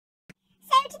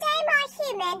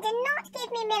human did not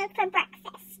give me milk for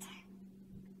breakfast,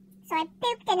 so I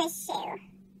pooped in his shoe.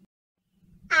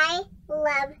 I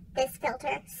love this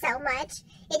filter so much.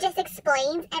 It just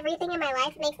explains everything in my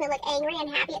life. It makes me look angry and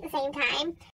happy at the same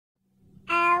time.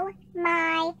 Oh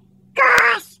my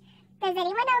gosh! Does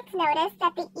anyone else notice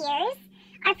that the ears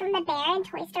are from the bear in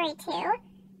Toy Story 2?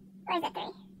 Or is it 3?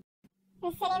 I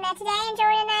was sitting there today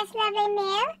enjoying a nice lovely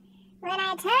meal when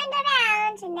I turned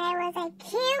around and there was a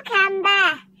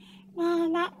cucumber.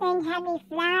 Man, that thing had me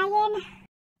flying.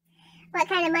 What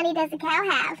kind of money does the cow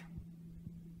have?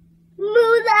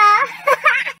 Moolah!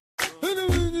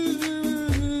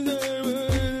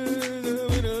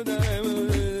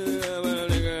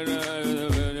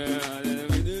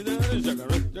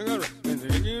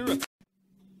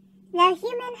 The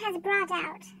human has brought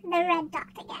out the red dot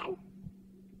again.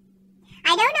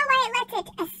 I don't know why it lets it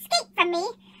escape from me.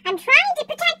 I'm trying to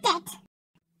protect it.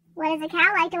 What does a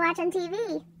cow like to watch on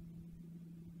TV?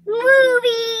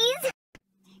 Movies!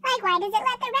 Like, why does it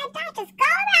let the red dot just go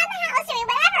around the house doing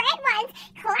whatever it wants,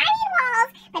 climbing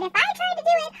walls, but if I try to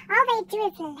do it, all they do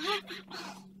is laugh at me.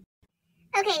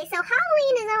 Okay, so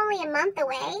Halloween is only a month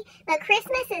away, but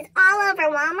Christmas is all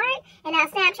over Walmart, and now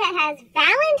Snapchat has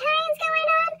Valentine's going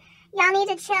on. Y'all need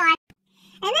to chill.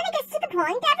 And then it gets to the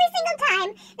point every single time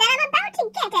that I'm about to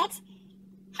get it,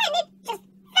 and it just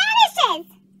vanishes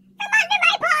from under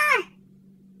my paw.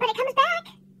 But it comes back.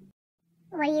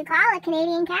 What do you call a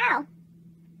Canadian cow?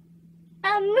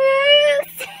 A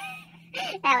moose!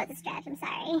 That was a stretch, I'm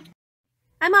sorry.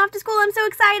 I'm off to school, I'm so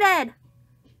excited!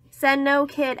 Send no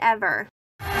kid ever.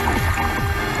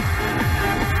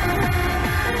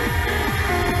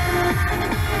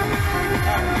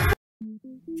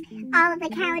 All of the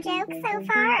cow jokes so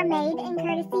far are made in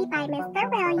courtesy by Mr.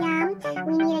 William.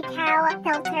 We need a cow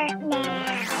filter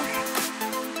now.